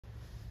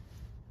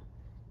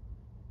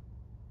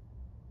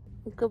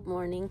Good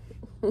morning.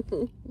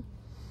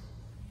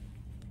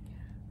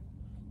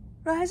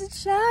 Rise and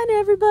shine,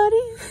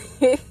 everybody.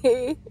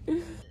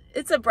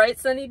 It's a bright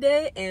sunny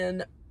day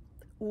and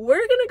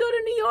we're gonna go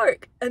to New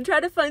York and try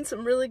to find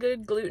some really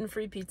good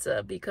gluten-free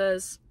pizza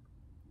because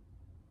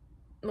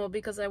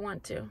I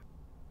want to.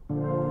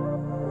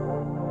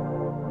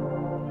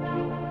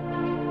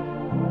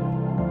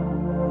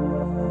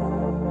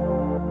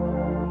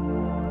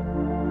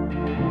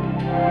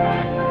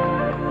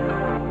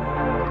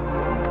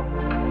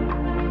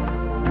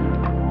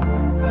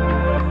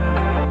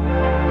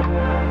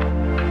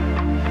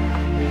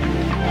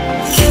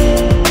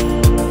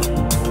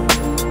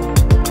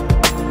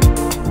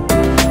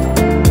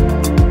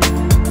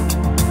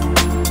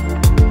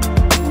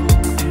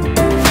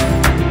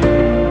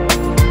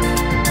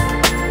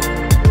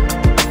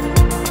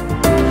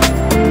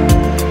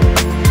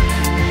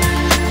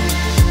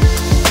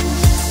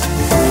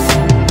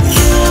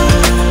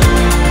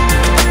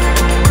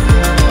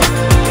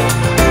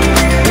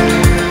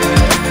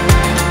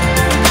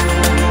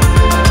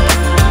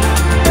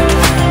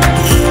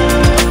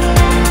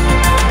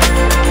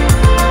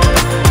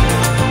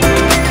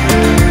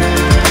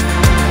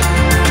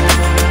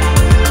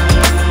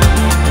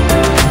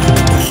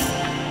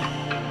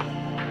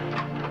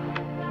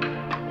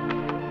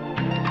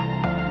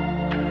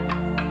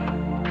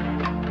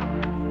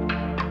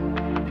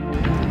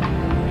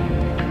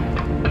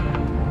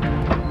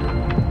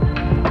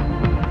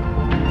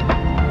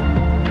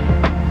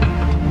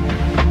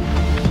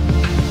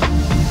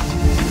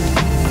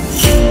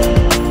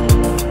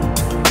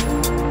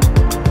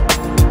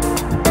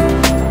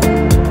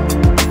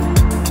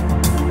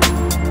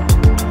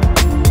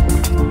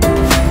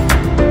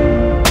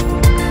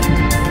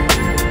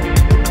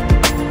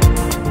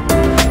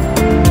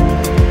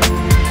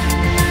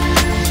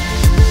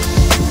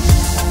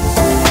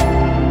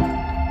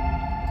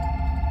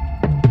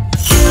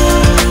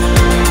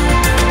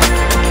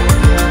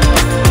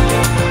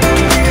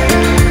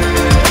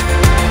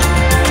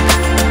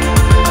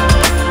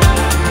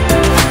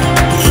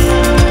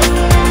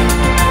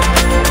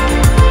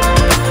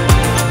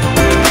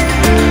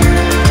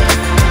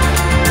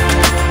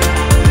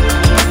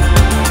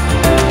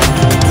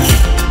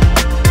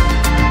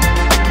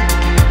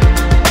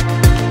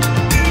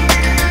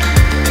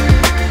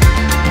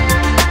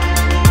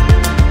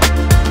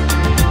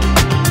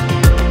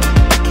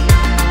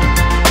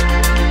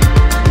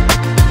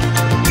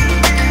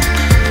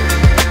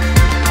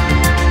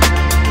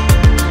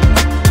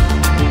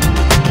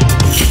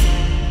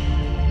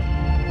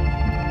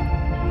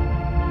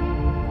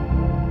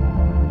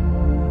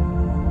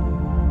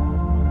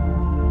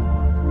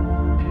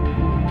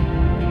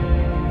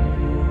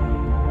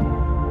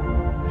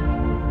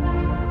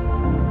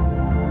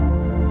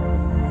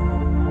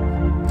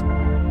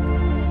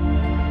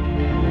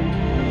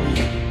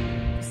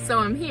 So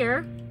I'm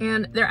here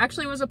and there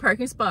actually was a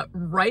parking spot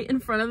right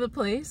in front of the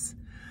place,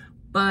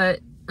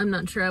 but I'm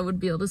not sure I would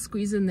be able to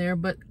squeeze in there,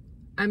 but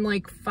I'm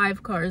like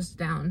 5 cars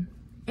down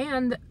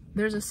and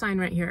there's a sign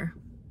right here.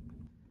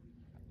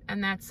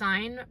 And that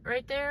sign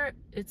right there,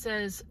 it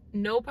says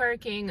no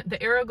parking.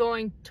 The arrow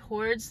going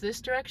towards this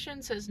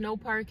direction says no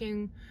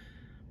parking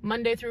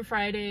Monday through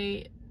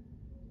Friday,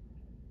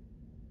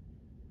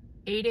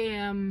 8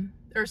 a.m.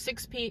 or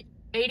 8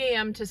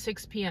 a.m. to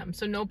 6 p.m.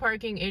 So no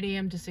parking 8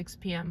 a.m. to 6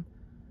 p.m.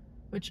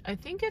 which I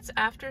think it's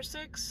after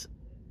 6.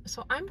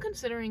 So I'm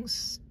considering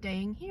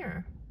staying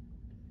here.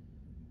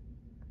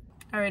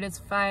 All right, it's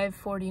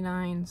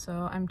 5:49,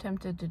 so I'm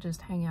tempted to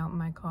just hang out in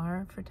my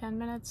car for 10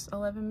 minutes,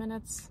 11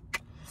 minutes.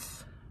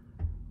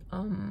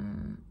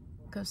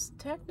 Because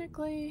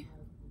technically,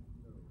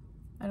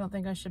 I don't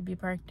think I should be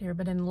parked here,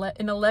 but in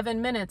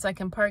 11 minutes, I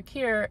can park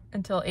here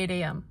until 8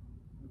 a.m.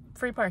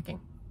 Free parking.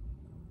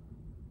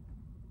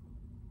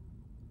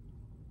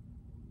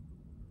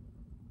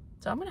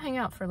 So I'm gonna hang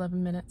out for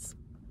 11 minutes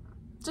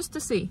just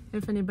to see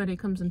if anybody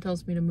comes and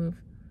tells me to move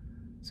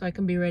so I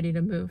can be ready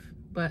to move.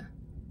 But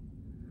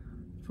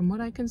from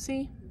what I can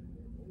see,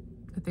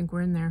 I think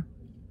we're in there.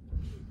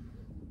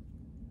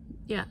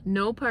 Yeah,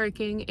 no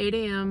parking, 8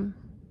 a.m.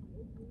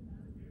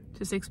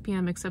 to 6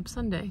 p.m. except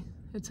Sunday.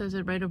 It says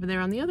it right over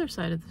there on the other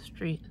side of the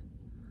street.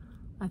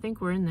 I think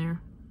we're in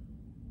there.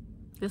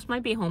 This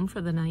might be home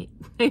for the night.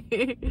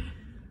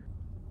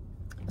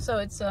 So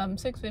it's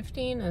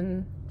 6:15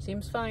 and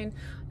seems fine.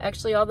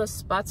 Actually, all the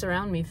spots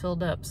around me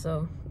filled up,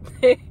 so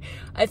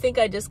I think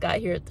I just got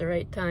here at the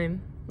right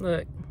time.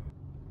 Look,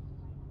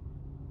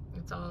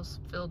 it's all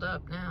filled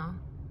up now.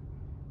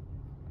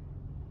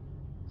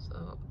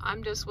 So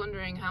I'm just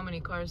wondering how many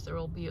cars there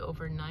will be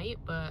overnight,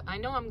 but I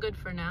know I'm good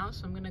for now,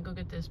 so I'm gonna go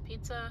get this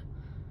pizza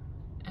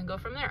and go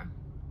from there.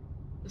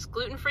 This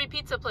gluten-free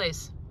pizza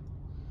place.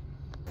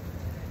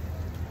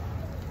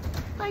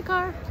 Bye,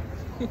 car.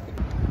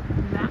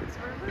 That's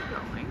where we're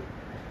going.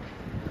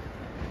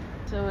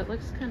 So it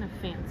looks kind of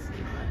fancy,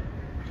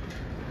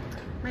 but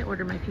I might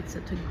order my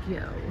pizza to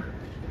go.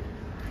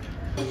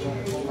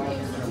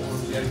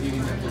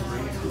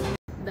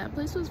 That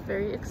place was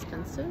very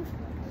expensive.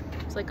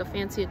 It's like a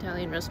fancy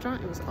Italian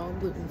restaurant. It was all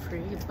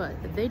gluten-free, but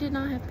they did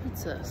not have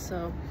pizza.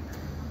 So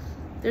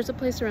there's a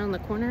place around the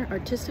corner,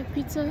 Artistic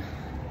Pizza,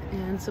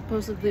 and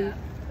supposedly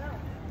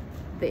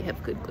they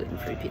have good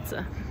gluten-free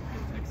pizza.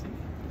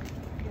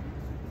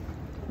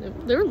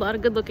 There are a lot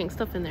of good-looking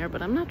stuff in there,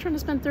 but I'm not trying to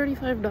spend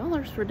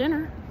 $35 for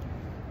dinner.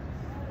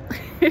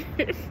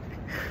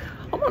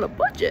 I'm on a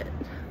budget.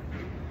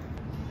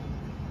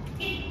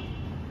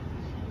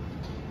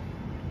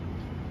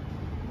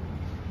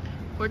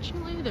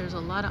 Fortunately, there's a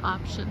lot of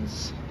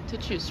options to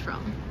choose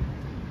from.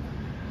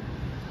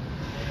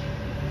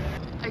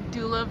 I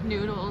do love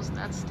noodles.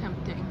 That's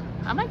tempting.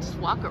 I might just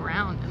walk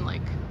around and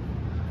like...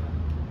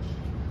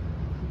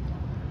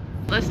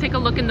 Let's take a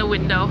look in the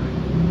window.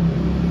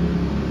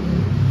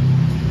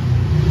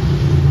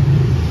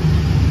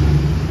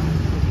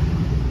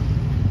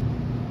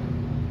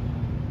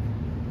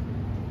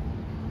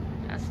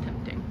 That's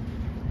tempting.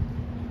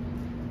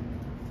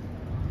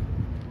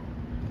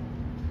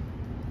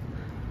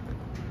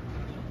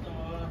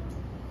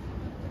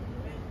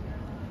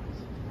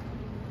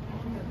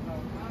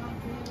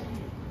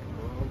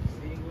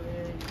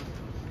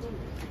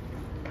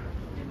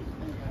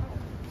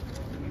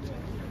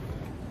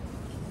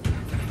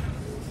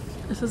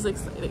 This is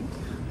exciting.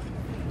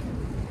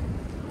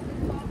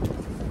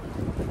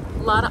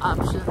 A lot of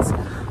options.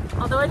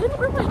 Although I didn't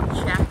wear my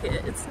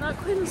jacket, it's not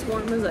quite as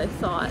warm as I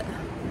thought.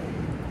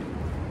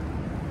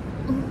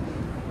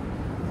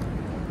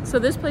 So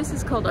this place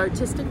is called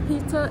Artistic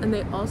Pizza, and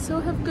they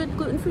also have good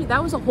gluten-free.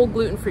 That was a whole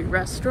gluten-free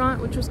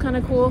restaurant, which was kind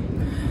of cool.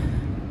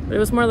 But it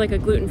was more like a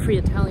gluten-free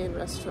Italian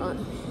restaurant.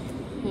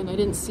 And I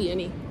didn't see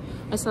any.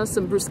 I saw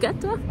some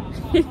bruschetta,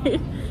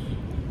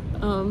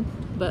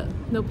 but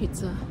no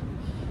pizza.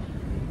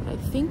 I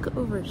think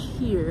over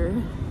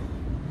here,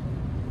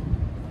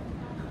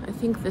 I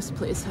think this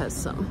place has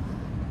some.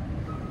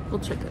 We'll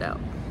check it out.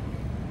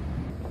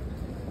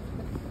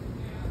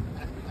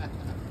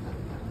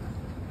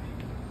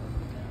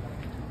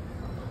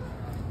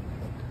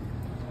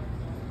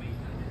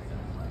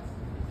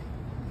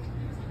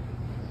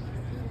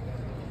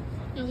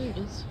 Oh, there it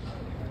is.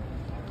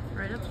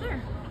 Right up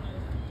there.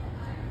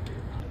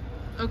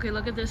 Okay,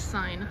 look at this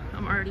sign.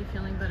 I'm already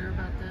feeling better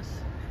about this.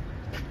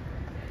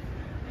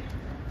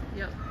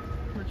 Yep,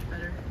 much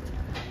better.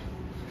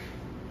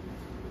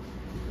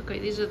 Okay,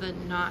 these are the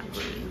not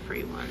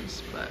gluten-free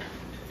ones, but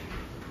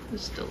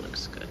this still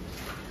looks good.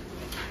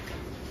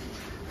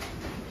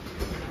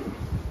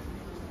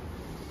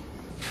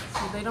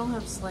 So they don't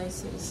have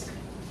slices.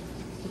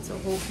 It's a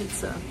whole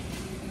pizza,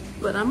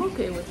 but I'm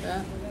okay with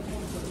that.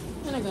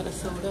 And I got a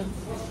soda.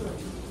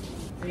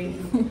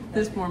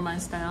 This is more my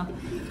style.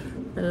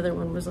 That other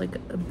one was like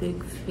a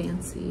big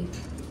fancy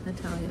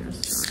Italian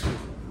restaurant.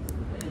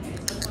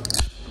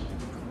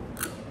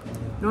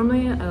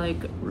 Normally I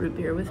like root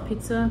beer with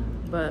pizza,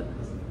 but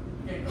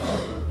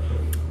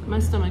my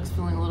stomach's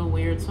feeling a little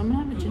weird, so I'm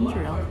gonna have a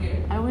ginger ale.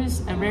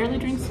 I rarely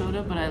drink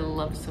soda, but I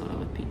love soda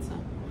with pizza.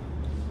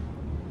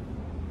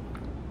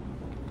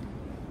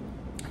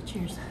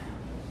 Cheers.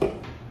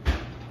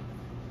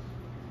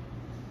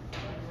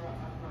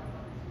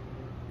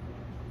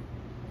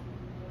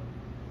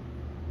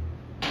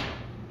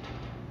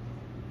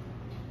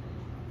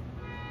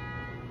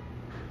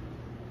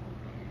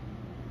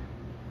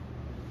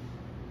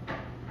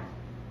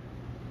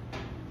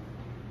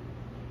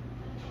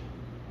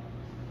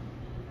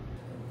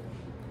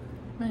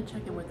 I'm gonna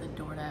check it with the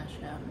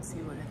DoorDash app and see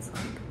what it's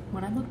like.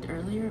 When I looked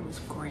earlier, it was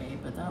gray,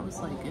 but that was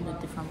like in a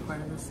different part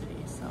of the city,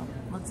 so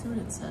let's see what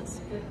it says.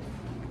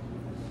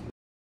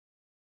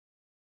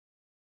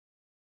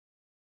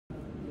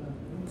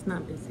 It's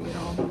not busy at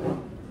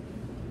all.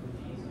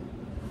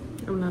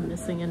 I'm not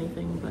missing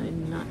anything by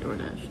not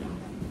DoorDashing.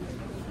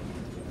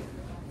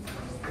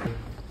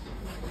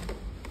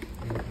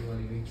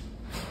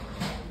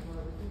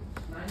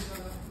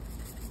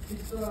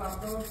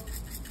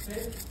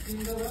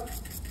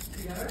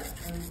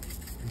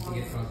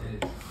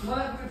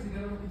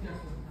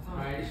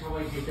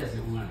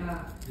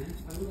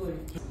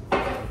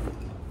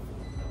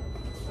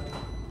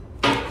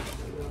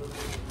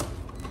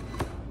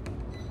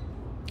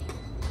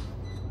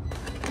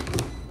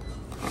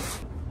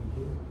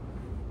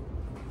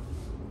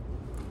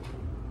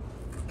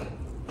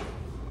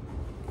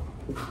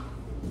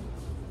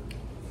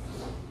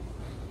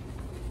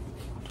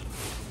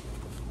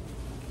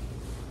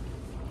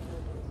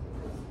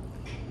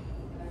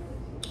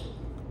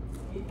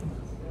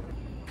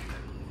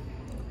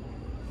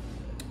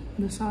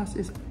 The sauce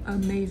is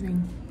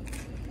amazing.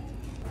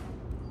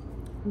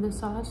 The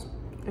sauce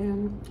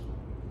and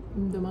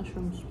the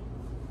mushrooms.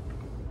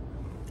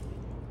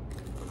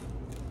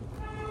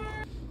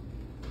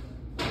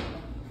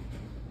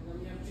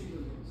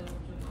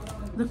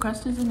 The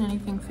crust isn't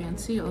anything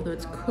fancy, although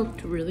it's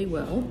cooked really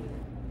well.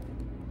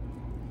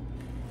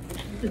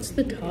 It's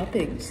the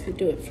toppings that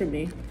do it for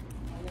me.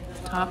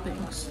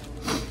 Toppings.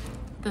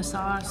 The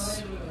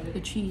sauce, the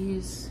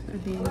cheese,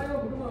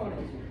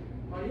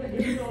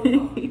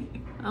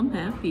 I'm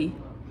happy.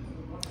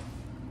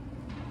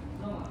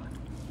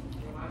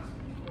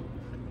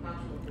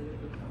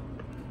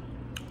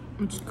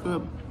 It's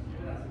good.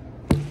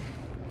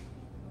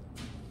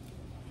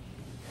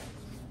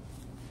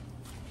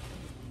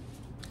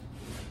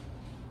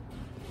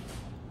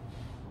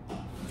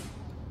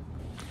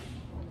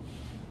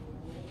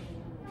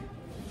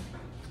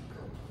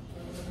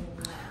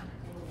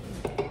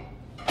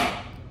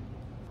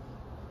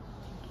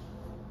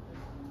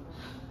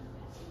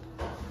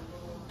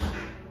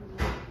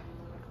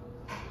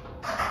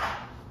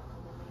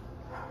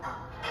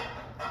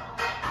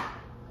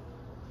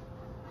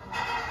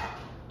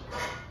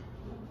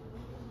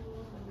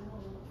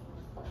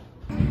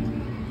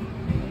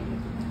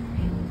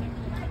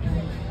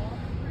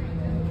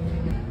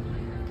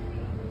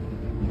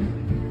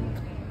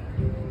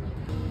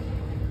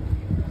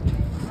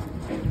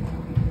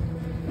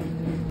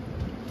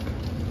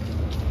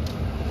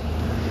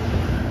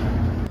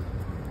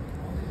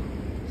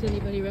 Does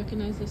anybody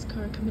recognize this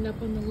car coming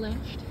up on the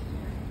left?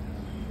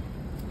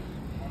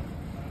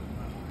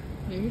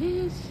 There it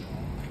is.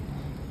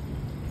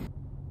 I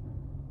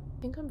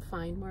think I'm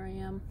fine where I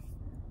am.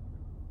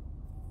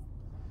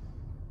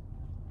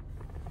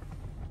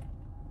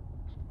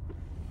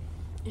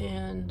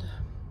 And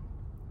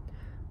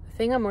the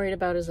thing I'm worried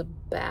about is a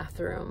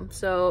bathroom.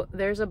 So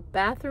there's a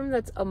bathroom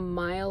that's a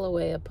mile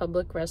away, a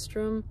public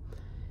restroom,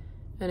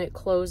 and it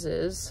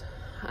closes.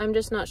 I'm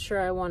just not sure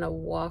I want to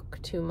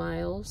walk 2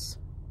 miles.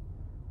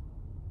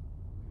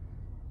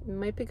 It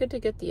might be good to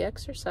get the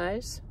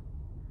exercise.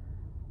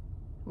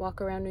 Walk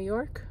around New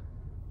York.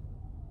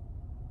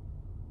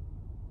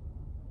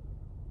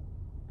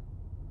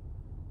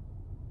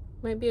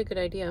 Might be a good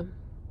idea.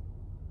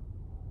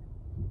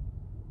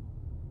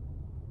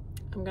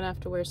 I'm gonna have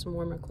to wear some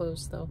warmer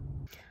clothes though.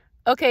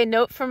 Okay,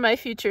 note from my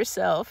future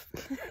self,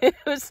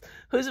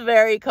 who's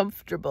very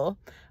comfortable.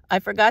 I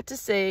forgot to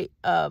say,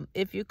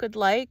 if you could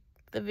like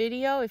the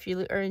video, if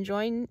you are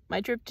enjoying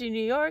my trip to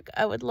New York,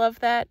 I would love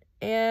that.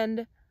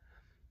 And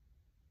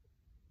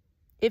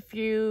if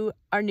you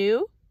are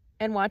new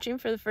and watching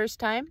for the first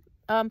time,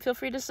 feel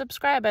free to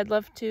subscribe. I'd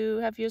love to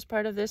have you as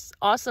part of this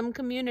awesome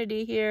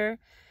community here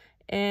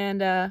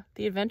and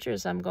the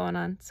adventures I'm going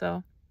on.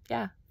 So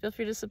yeah, feel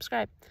free to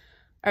subscribe.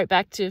 All right,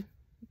 back to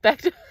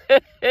back to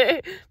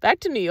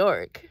New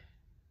York.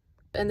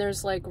 And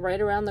there's like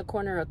right around the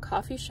corner a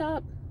coffee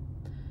shop.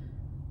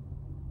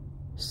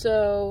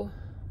 So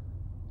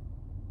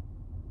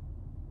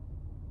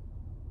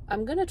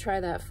I'm gonna try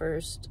that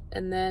first,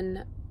 and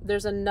then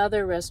there's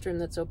another restroom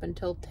that's open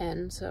till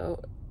 10,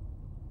 so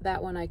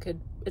that one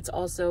it's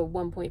also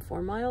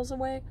 1.4 miles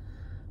away, a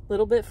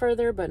little bit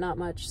further, but not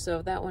much,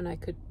 so that one I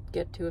could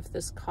get to if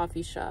this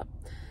coffee shop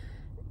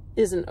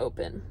isn't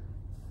open.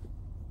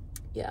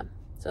 Yeah,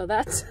 so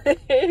that's,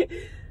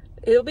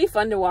 it'll be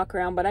fun to walk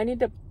around, but I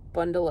need to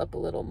bundle up a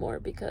little more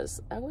because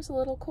I was a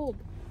little cold.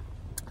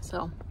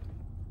 So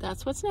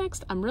that's what's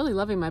next. I'm really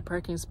loving my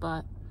parking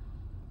spot.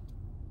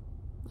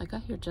 I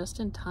got here just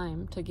in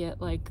time to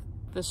get like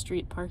the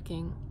street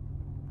parking.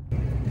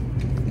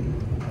 I'm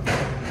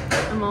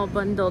all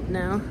bundled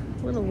now,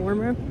 a little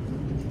warmer.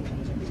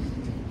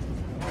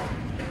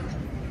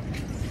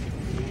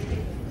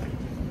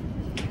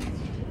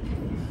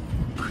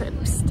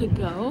 Trips to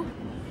go.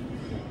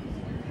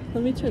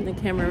 Let me turn the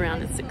camera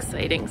around, it's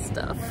exciting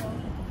stuff.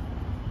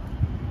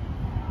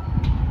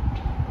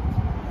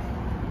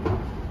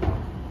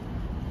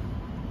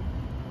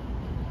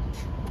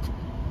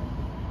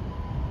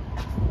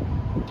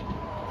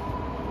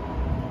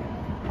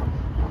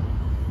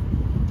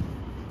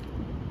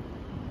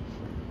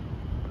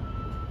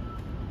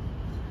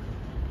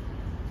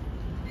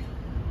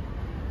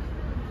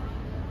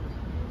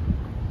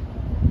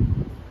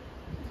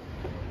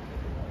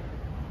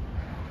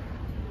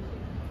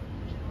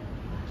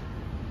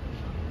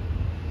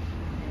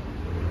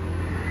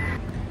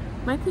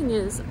 My thing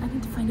is, I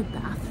need to find a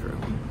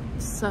bathroom.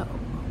 So,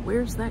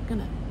 where's that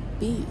gonna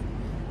be?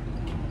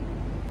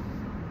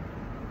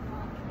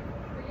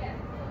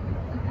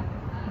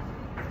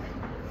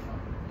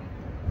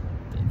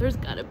 There's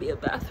gotta be a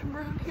bathroom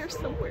around here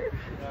somewhere.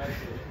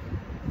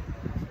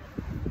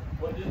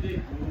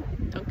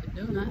 Dunkin'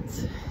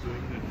 Donuts.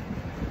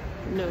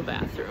 No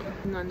bathroom.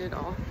 None at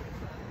all.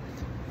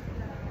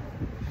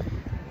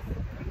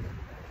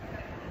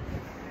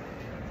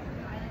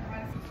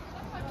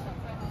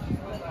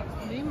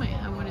 They might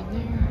have one in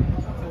there.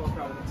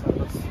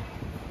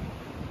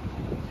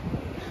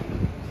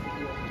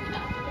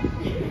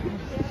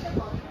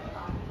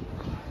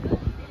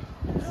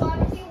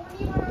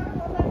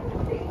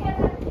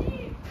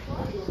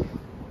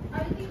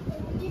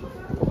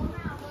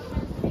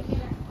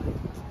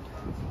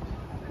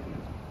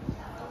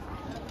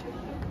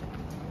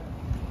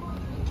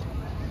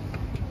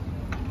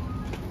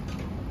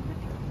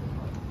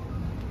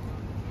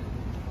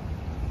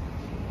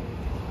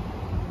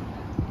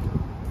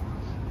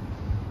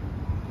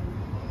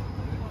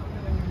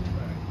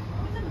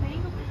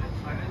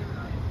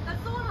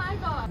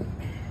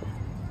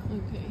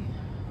 Okay.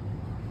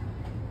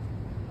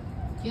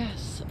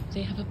 Yes,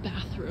 they have a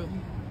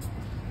bathroom.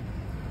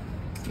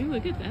 Ooh,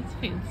 look at that, that's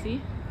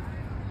fancy.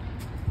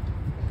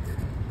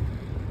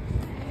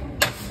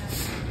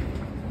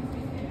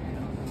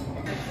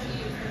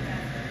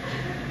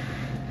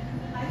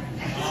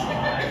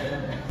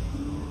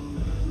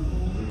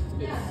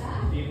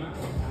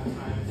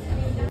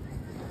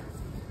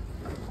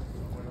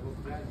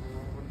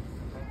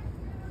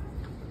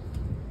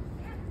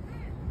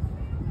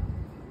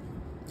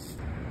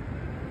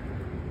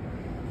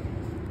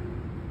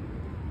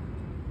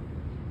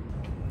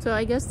 So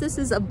I guess this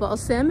is a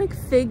balsamic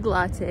fig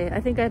latte.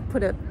 I think I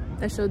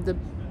showed the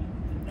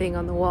thing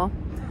on the wall.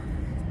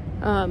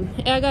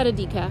 I got a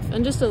decaf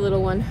and just a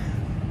little one.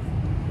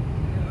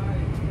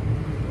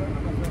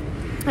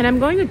 And I'm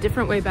going a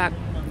different way back.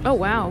 Oh,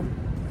 wow.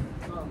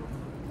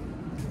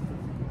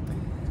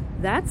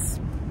 That's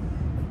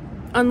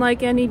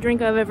unlike any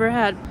drink I've ever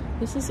had.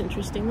 This is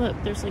interesting. Look,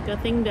 there's like a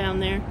thing down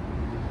there.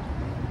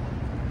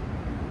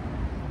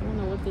 I don't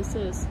know what this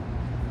is.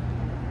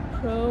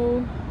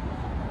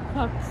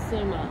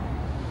 Proxima.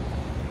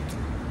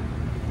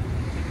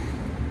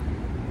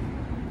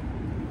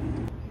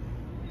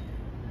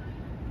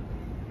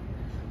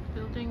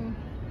 Building.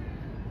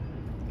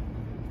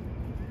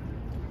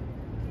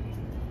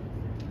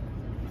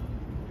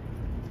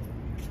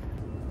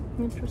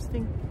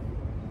 Interesting.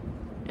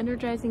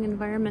 Energizing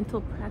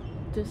environmental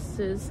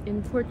practices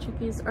in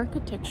Portuguese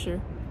architecture.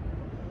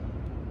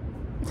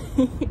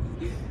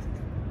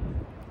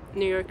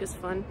 New York is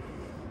fun.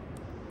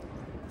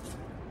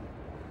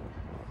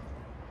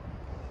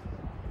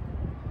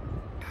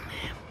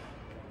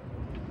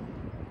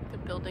 The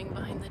building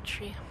behind the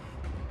tree.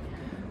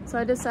 So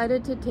I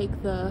decided to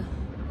take the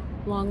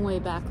long way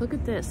back. Look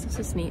at this. This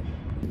is neat.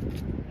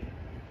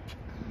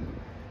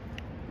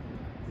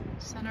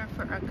 Center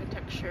for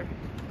Architecture.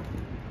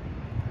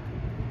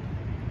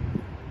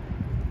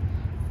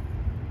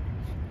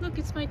 Look,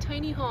 it's my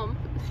tiny home.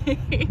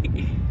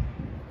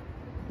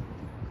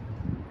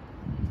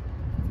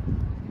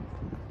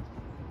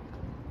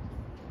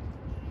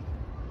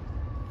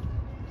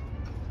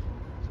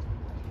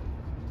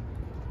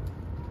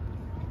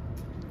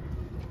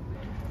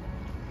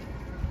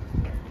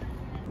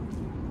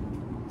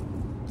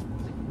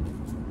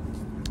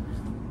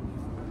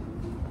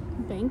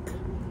 Bank.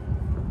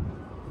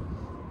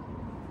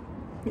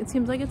 It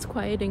seems like it's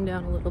quieting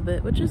down a little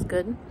bit, which is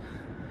good.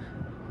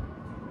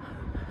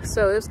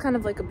 So it's kind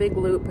of like a big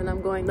loop, and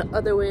I'm going the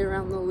other way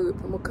around the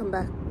loop, and we'll come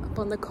back up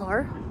on the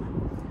car.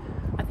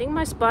 I think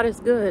my spot is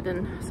good,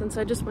 and since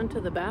I just went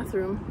to the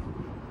bathroom,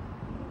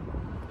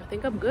 I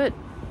think I'm good.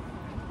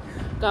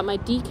 Got my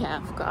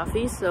decaf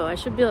coffee, so I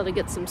should be able to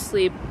get some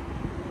sleep.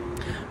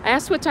 I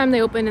asked what time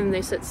they open, and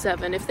they said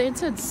 7. If they had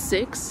said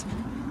 6,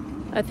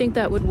 I think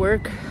that would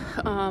work.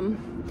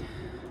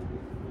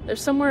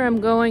 There's somewhere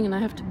I'm going, and I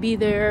have to be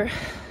there.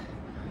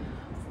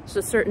 It's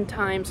a certain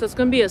time, so it's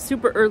going to be a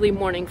super early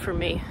morning for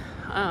me,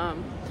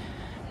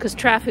 because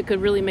traffic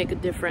could really make a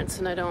difference,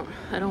 and I don't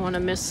want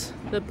to miss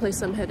the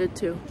place I'm headed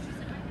to,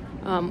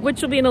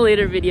 which will be in a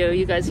later video.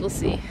 You guys will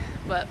see.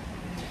 But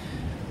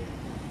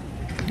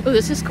oh,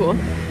 this is cool.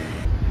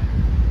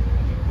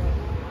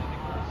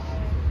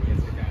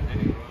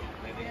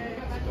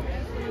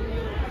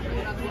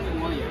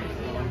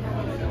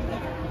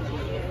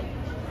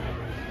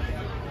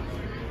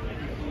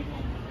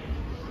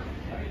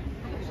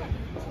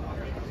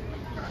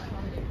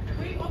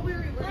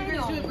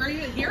 Where are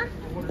you here?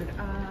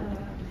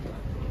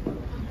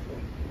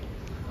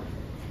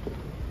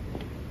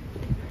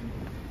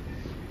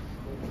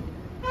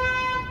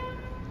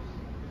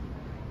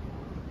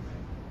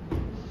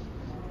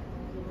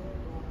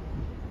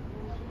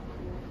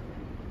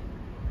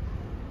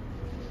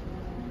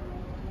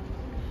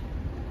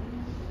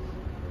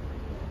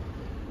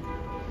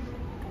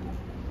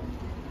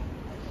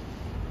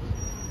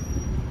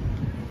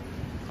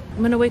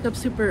 I'm gonna wake up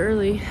super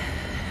early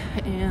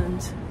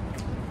and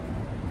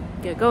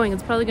get going.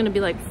 It's probably gonna be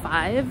like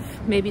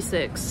 5, maybe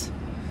 6.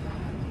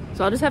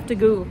 So I'll just have to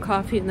Google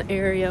coffee in the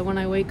area when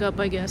I wake up,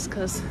 I guess,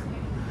 because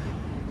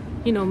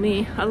you know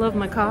me, I love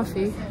my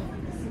coffee.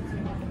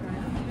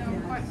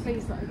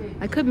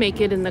 I could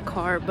make it in the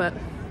car, but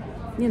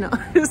you know,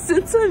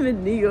 since I'm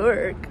in New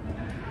York,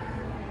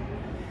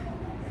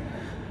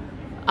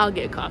 I'll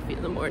get coffee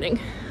in the morning.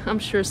 I'm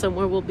sure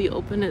somewhere will be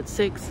open at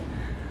 6.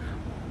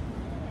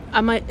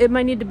 It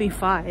might need to be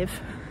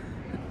 5,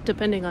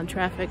 depending on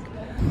traffic.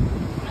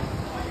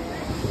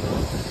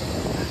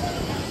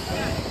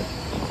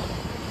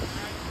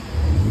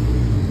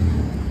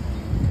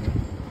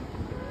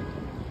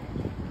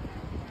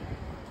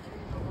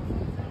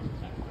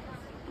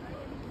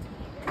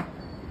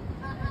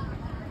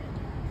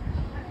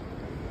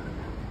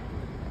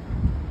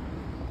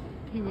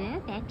 Here we are,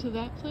 back to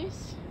that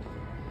place.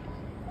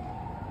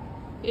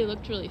 It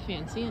looked really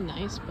fancy and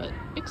nice, but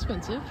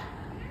expensive.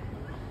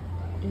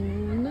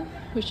 And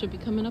we should be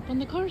coming up on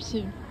the car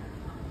soon.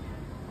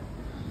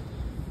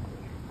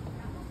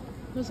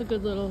 It was a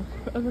good little,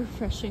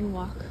 refreshing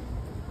walk.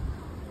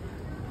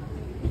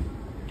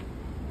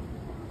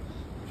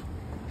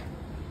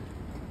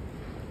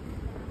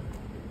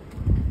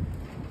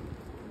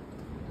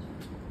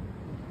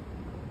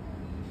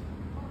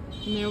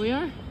 And there we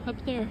are,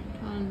 up there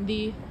on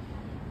the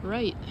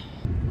right.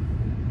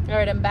 All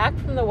right, I'm back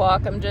from the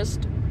walk. I'm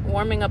just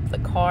warming up the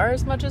car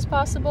as much as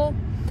possible.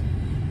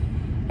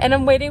 And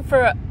I'm waiting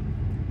for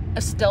a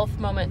stealth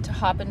moment to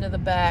hop into the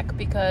back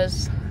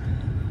because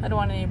I don't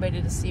want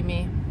anybody to see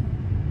me.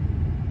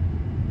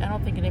 I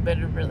don't think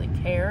anybody would really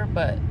care,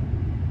 but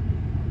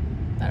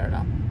I don't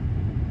know.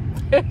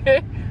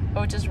 I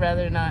would just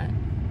rather not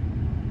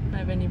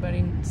have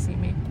anybody see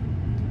me.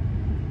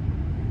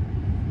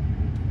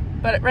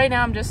 But right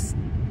now I'm just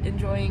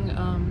enjoying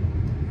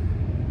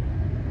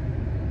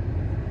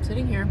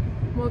sitting here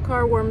while the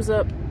car warms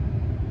up.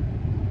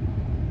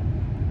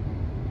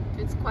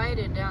 It's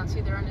quieted down.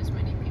 See, there aren't as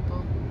many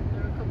people.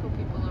 There are a couple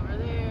people over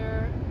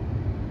there.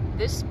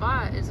 This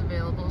spot is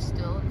available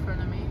still in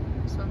front of me,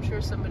 so I'm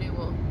sure somebody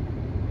will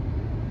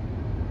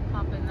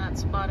hop in that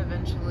spot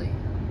eventually.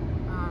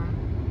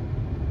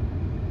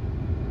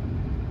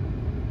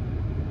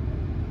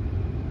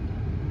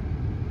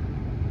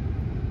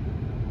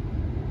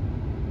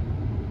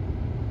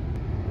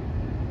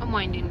 I'm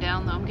winding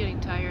down though, I'm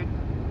getting tired.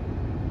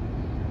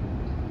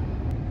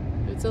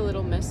 It's a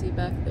little messy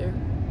back there.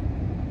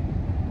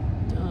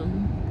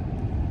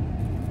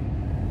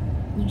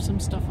 There's some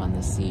stuff on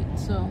the seat,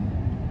 so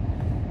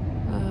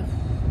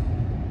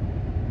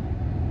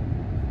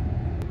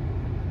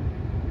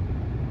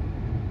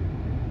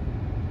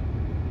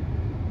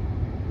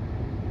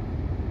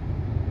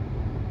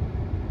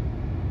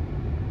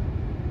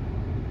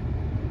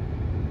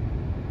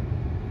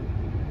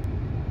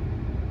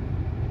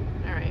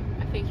alright,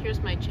 I think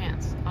here's my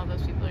chance. All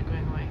those people are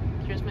going away.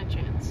 Here's my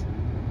chance.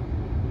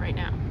 Right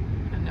now.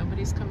 And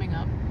nobody's coming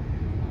up.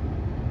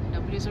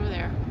 Nobody's over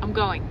there. I'm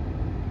going.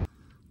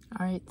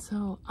 Alright,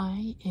 so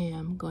I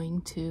am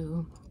going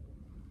to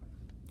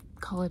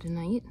call it a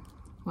night.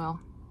 Well,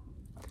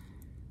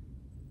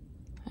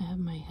 I have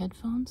my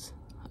headphones,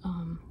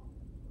 and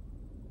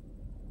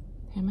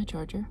my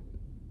charger.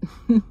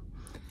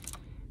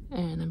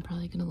 And I'm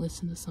probably gonna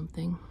listen to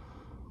something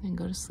and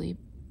go to sleep.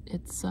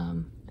 It's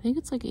I think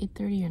it's like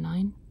 8:30 or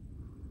 9.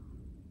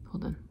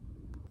 Hold on.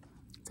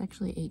 It's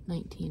actually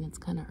 8:19. It's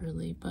kind of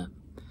early, but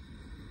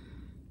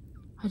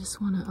I just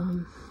want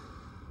to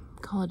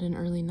call it an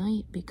early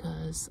night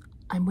because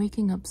I'm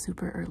waking up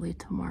super early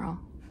tomorrow.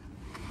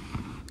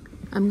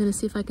 I'm gonna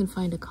see if I can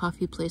find a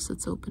coffee place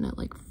that's open at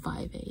like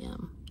 5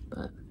 a.m.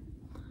 But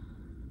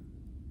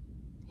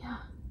yeah.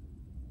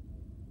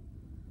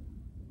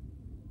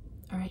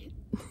 All right.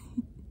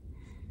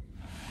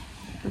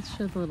 Let's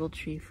show the little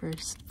tree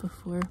first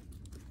before.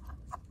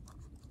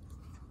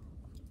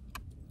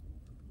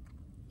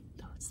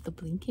 Oh, it's the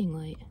blinking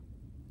light.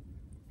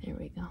 There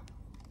we go.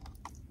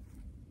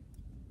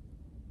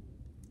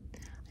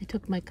 I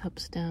took my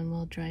cups down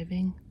while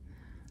driving,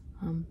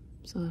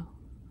 so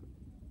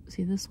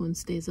see, this one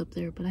stays up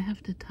there, but I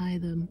have to tie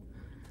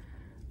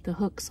the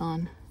hooks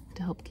on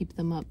to help keep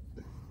them up,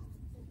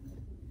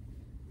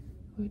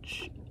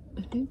 which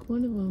I think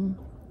one of them,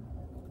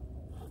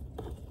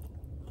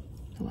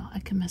 well, I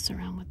can mess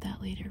around with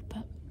that later,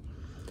 but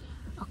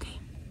okay,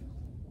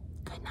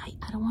 good night.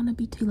 I don't want to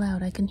be too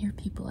loud. I can hear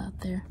people out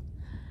there,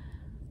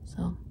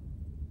 so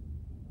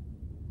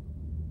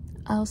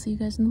I'll see you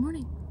guys in the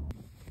morning.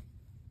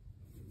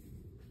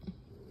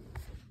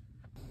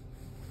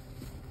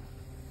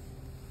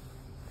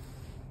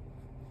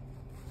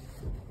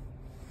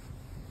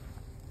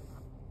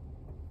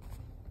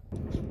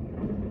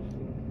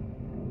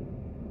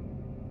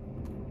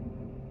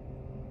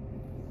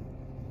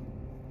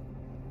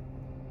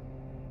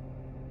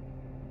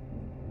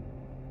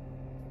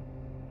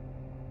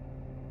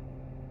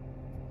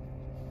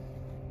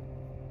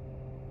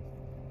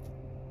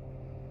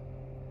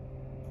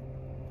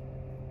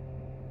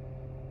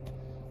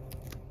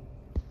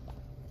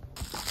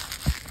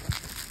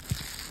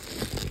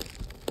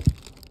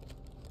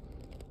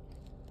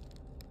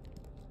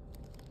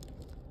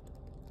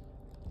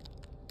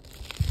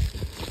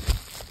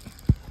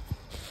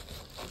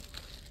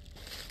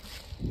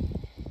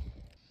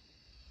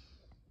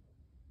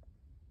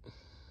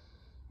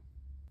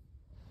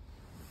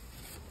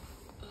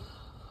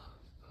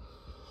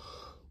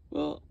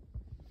 Well,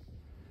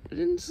 I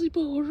didn't sleep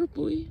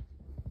horribly.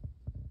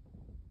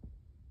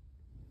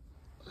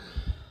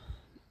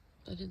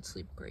 I didn't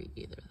sleep great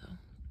either, though.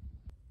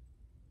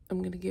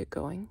 I'm gonna get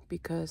going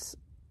because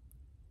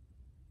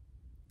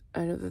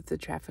I know that the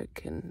traffic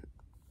can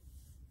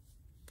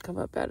come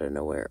up out of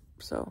nowhere,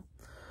 so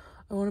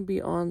I want to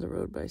be on the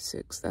road by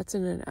 6. That's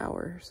in an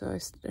hour, so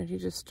I need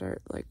to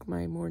start like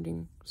my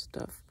morning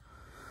stuff.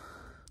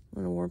 I'm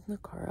gonna warm the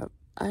car up.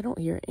 I don't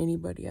hear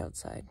anybody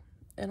outside.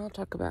 And I'll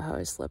talk about how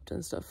I slept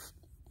and stuff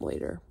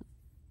later.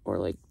 Or,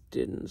 like,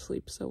 didn't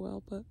sleep so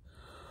well, but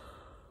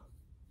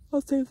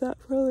I'll save that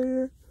for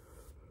later.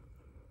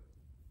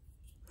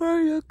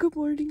 Oh, yeah, good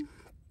morning.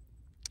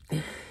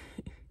 It's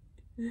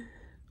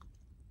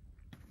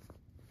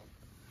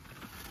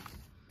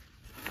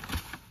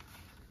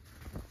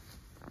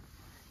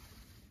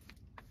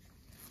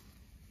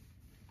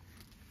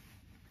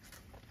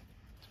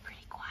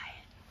pretty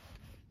quiet.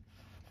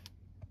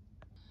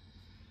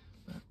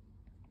 But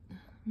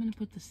I'm gonna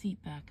put the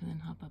seat back and then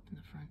hop up in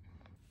the front.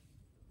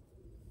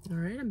 All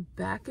right, I'm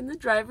back in the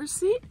driver's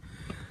seat.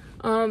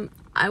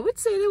 I would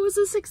say that was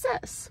a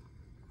success.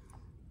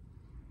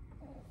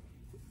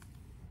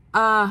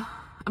 I'm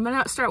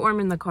gonna start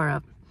warming the car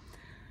up.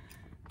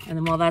 And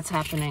then while that's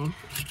happening,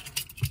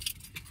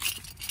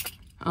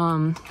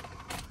 other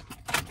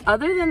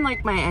than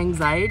like my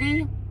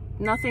anxiety,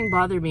 nothing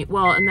bothered me.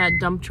 Well, in that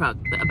dump truck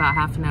about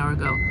half an hour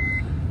ago.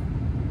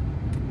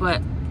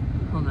 But,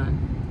 hold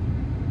on.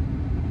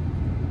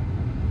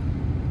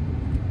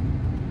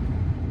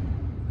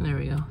 There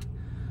we go.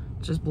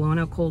 Just blowing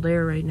out cold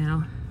air right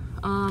now.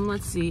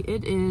 Let's see.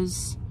 It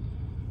is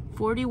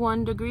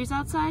 41 degrees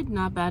outside.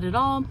 Not bad at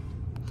all.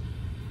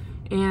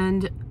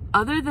 And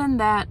other than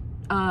that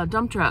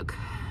dump truck,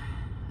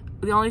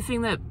 the only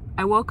thing that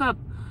I woke up,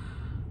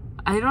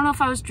 I don't know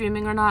if I was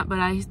dreaming or not, but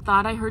I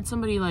thought I heard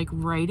somebody like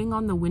writing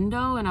on the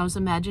window, and I was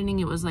imagining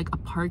it was like a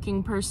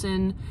parking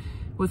person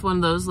with one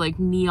of those like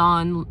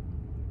neon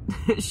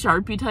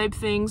Sharpie type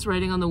things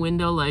writing on the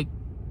window, like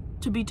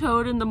to be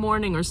towed in the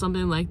morning or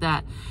something like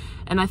that.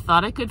 And I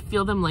thought I could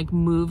feel them like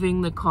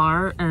moving the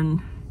car,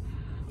 and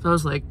so I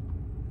was like,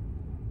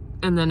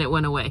 and then it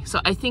went away.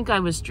 So I think I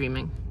was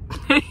dreaming.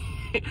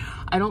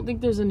 I don't think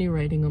there's any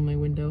writing on my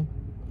window.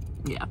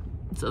 Yeah.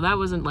 So that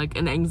wasn't like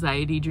an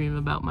anxiety dream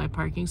about my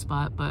parking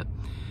spot, but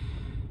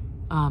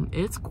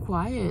it's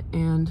quiet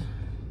and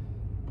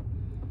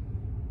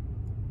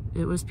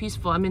it was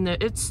peaceful. I mean,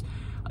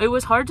 it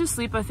was hard to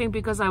sleep, I think,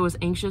 because I was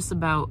anxious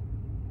about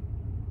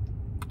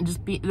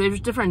there's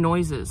different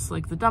noises,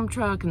 like the dump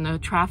truck, and the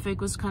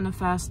traffic was kind of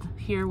fast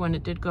here when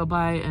it did go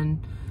by,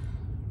 and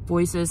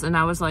voices, and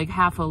I was like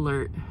half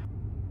alert.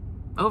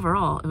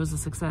 Overall, it was a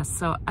success.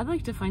 So I'd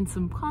like to find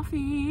some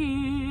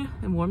coffee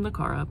and warm the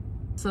car up.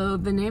 So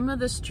the name of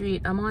the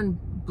street, I'm on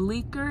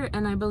Bleecker,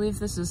 and I believe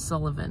this is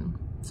Sullivan.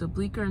 So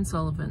Bleecker and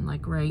Sullivan,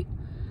 like right,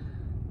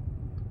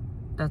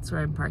 that's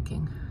where I'm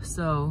parking.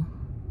 So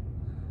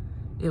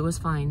it was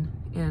fine.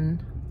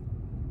 And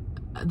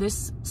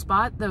this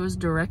spot that was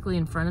directly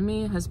in front of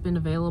me has been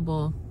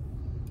available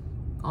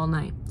all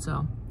night.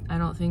 So I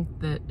don't think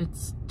that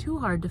it's too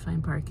hard to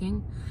find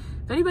parking.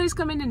 If anybody's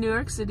coming to New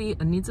York City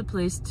and needs a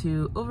place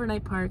to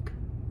overnight park,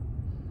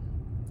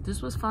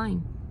 this was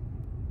fine.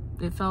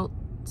 It felt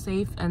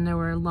safe, and there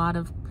were a lot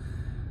of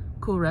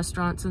cool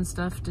restaurants and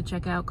stuff to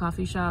check out,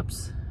 coffee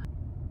shops.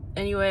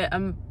 Anyway,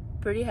 I'm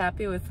pretty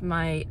happy with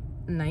my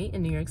night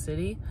in New York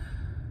City.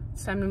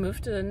 It's time to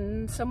move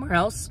to somewhere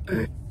else,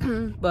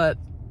 but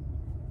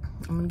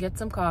I'm gonna get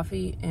some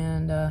coffee,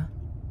 and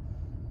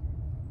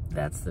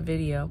that's the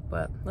video.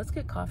 But let's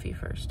get coffee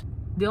first.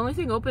 The only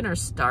thing open are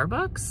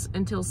Starbucks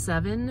until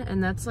 7,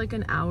 and that's like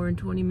an hour and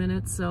 20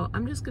 minutes. So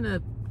I'm just gonna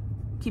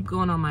keep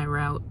going on my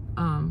route.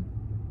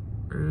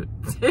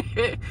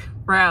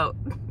 Route.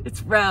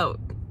 It's route.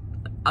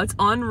 It's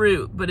en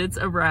route, but it's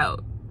a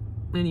route.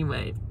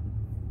 Anyway,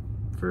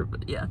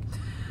 yeah.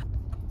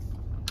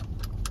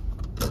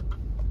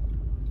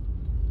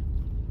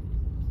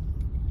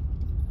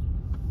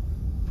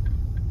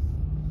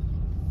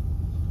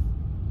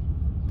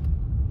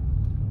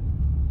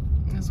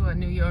 This is what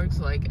New York's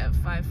like at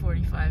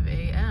 5:45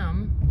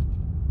 a.m.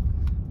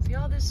 See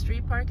all this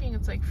street parking?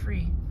 It's like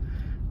free.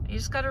 You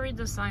just gotta read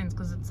the signs,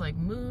 because it's like,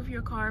 move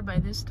your car by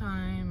this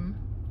time,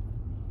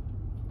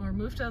 or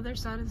move to the other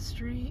side of the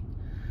street.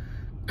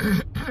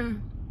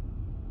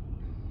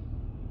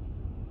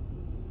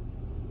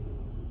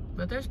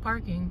 But there's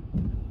parking.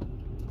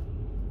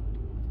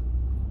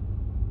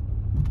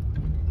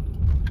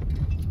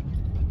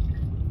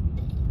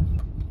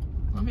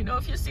 Let me know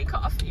if you see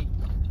coffee.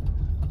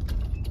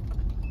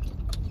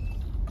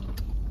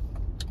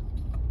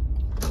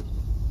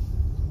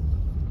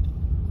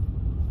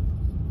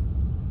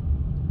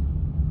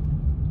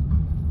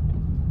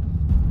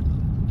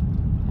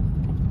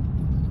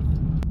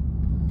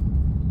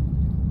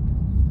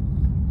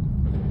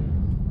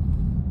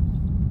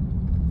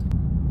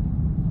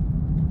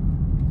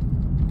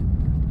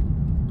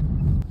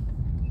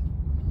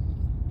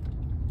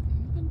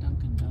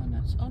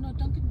 Oh no,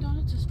 Dunkin'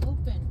 Donuts is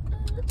open.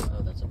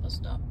 Oh, that's a bus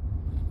stop.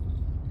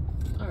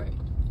 Alright,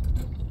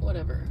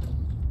 whatever.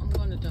 I'm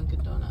going to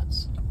Dunkin'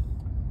 Donuts.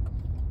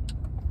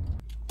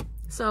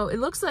 So it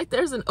looks like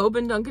there's an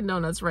open Dunkin'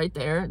 Donuts right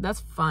there. That's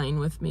fine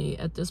with me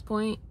at this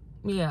point.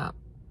 Yeah,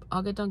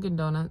 I'll get Dunkin'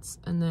 Donuts,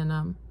 and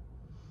then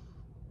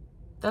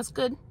that's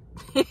good.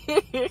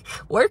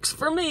 Works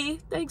for me.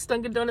 Thanks,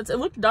 Dunkin' Donuts. It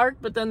looked dark,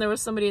 but then there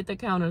was somebody at the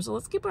counter, so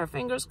let's keep our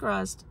fingers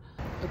crossed.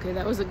 Okay,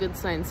 that was a good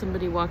sign.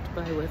 Somebody walked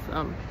by with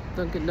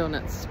Dunkin'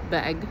 Donuts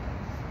bag.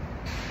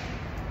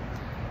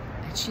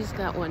 And she's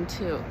got one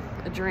too,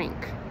 a drink.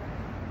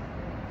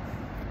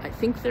 I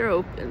think they're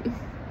open.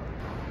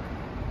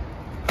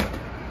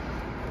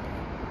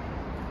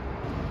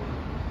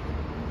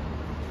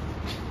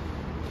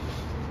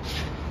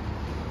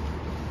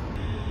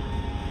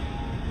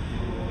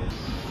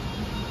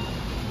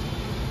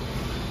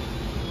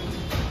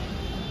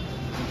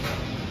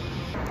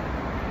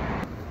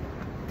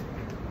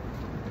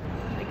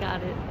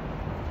 Got it.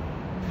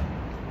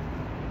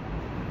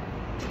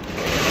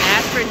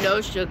 Ask for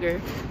no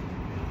sugar.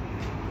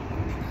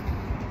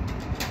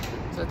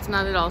 So it's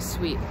not at all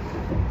sweet.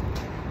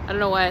 I don't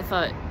know why I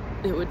thought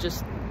it would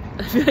just,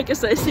 I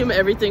guess I assume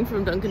everything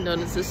from Dunkin'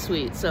 Donuts is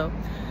sweet. So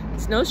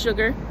it's no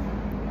sugar,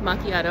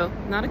 macchiato,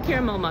 not a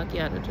caramel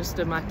macchiato, just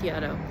a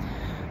macchiato.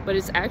 But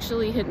it's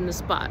actually hitting the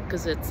spot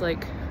because it's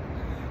like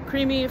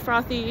creamy,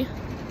 frothy,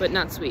 but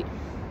not sweet.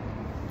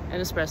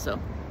 and espresso.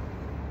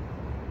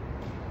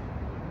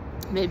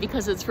 Maybe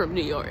because it's from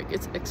New York,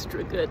 it's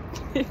extra good.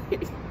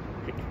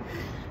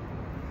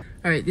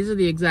 All right, these are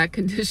the exact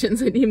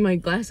conditions I need my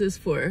glasses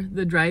for.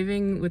 The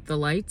driving with the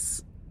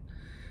lights.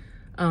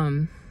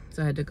 So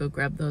I had to go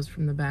grab those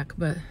from the back,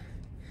 but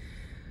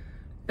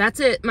that's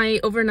it. My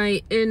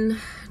overnight in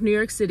New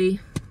York City,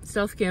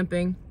 stealth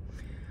camping.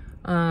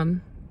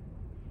 It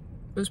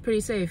was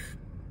pretty safe.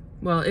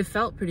 Well, it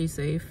felt pretty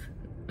safe.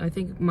 I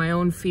think my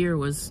own fear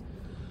was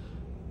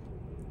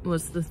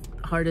the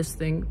hardest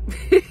thing.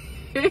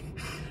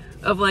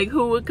 Of like,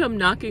 who would come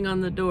knocking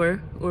on the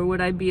door, or would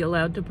I be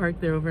allowed to park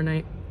there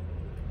overnight?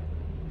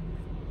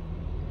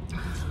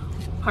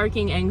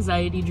 Parking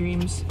anxiety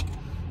dreams.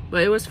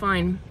 But it was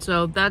fine.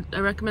 So that, I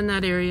recommend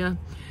that area.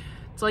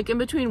 It's like in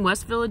between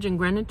West Village and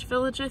Greenwich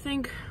Village, I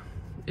think.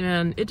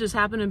 And it just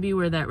happened to be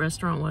where that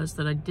restaurant was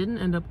that I didn't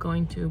end up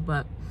going to,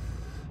 but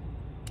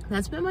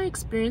that's been my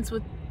experience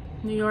with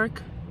New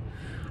York.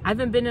 I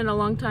haven't been in a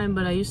long time,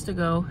 but I used to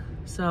go.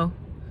 So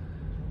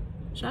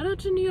shout out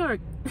to New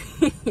York.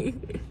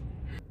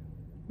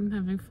 I'm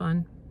having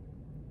fun,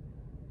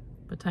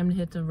 but time to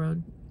hit the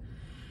road.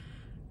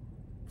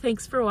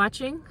 Thanks for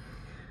watching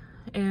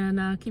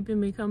and keeping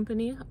me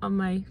company on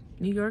my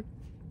New York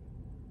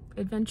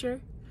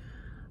adventure.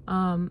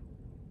 I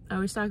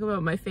always talk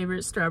about my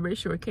favorite strawberry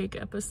shortcake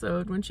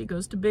episode when she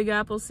goes to Big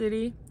Apple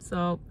City.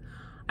 So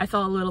I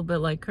felt a little bit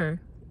like her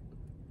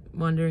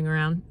wandering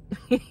around.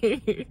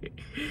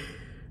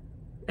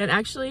 And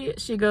actually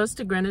she goes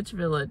to Greenwich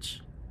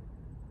Village,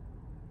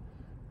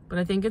 but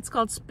I think it's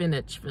called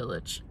Spinach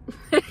Village.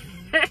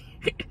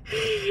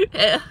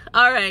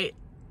 All right,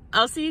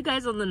 I'll see you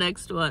guys on the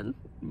next one.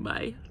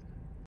 Bye.